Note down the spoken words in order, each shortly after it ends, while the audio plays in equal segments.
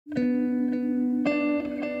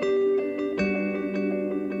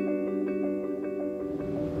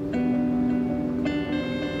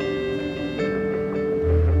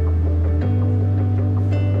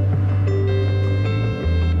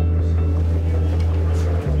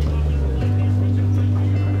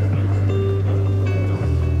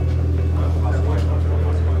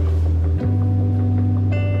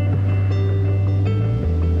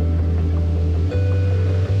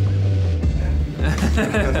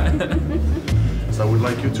So I would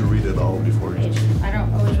like you to read it all before. I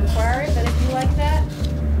don't always require it, but if you like that.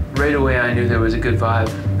 Right away, I knew there was a good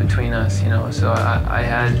vibe between us, you know. So I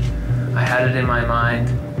had it in my mind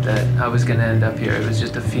that I was going to end up here. It was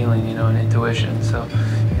just a feeling, you know, an intuition. So,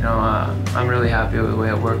 you know, I'm really happy with the way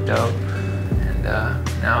it worked out. And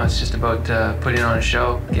now it's just about putting on a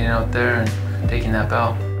show, getting out there, and taking that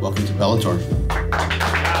belt. Welcome to Bellator.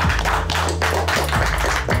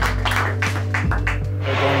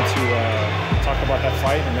 We're going to talk about that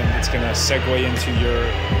fight, and then it's going to segue into your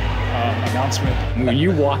announcement. When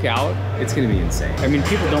you walk out, it's going to be insane. I mean,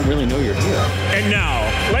 people don't really know you're here. And now,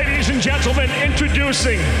 ladies and gentlemen,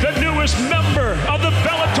 introducing the newest member of the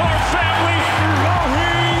Bellator family,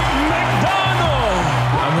 Rory MacDonald.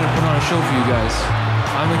 I'm going to put on a show for you guys.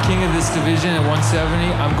 I'm the king of this division at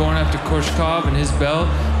 170. I'm going after Korshkov and his belt.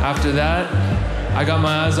 After that, I got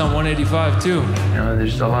my eyes on 185 too. You know,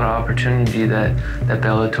 there's a lot of opportunity that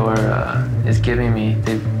Bellator is giving me.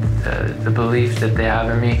 The belief that they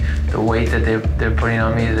have in me, the weight that they're putting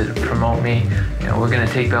on me to promote me. You know, we're going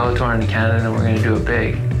to take Bellator into Canada and we're going to do it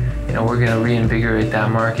big. You know, we're going to reinvigorate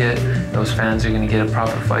that market. Those fans are going to get a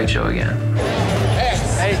proper fight show again.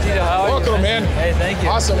 Hey, Tito, how are you? Welcome, man. Hey, thank you.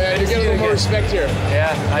 Awesome, man. You're getting a little more respect here.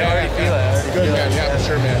 Yeah, I already feel it. Good, man. Yeah, for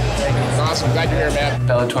sure, man. Thank you. Awesome. Glad you're here, man.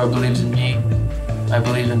 Bellator believes in me. I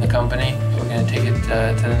believe in the company. We're going to take it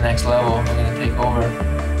to the next level. We're going to take over.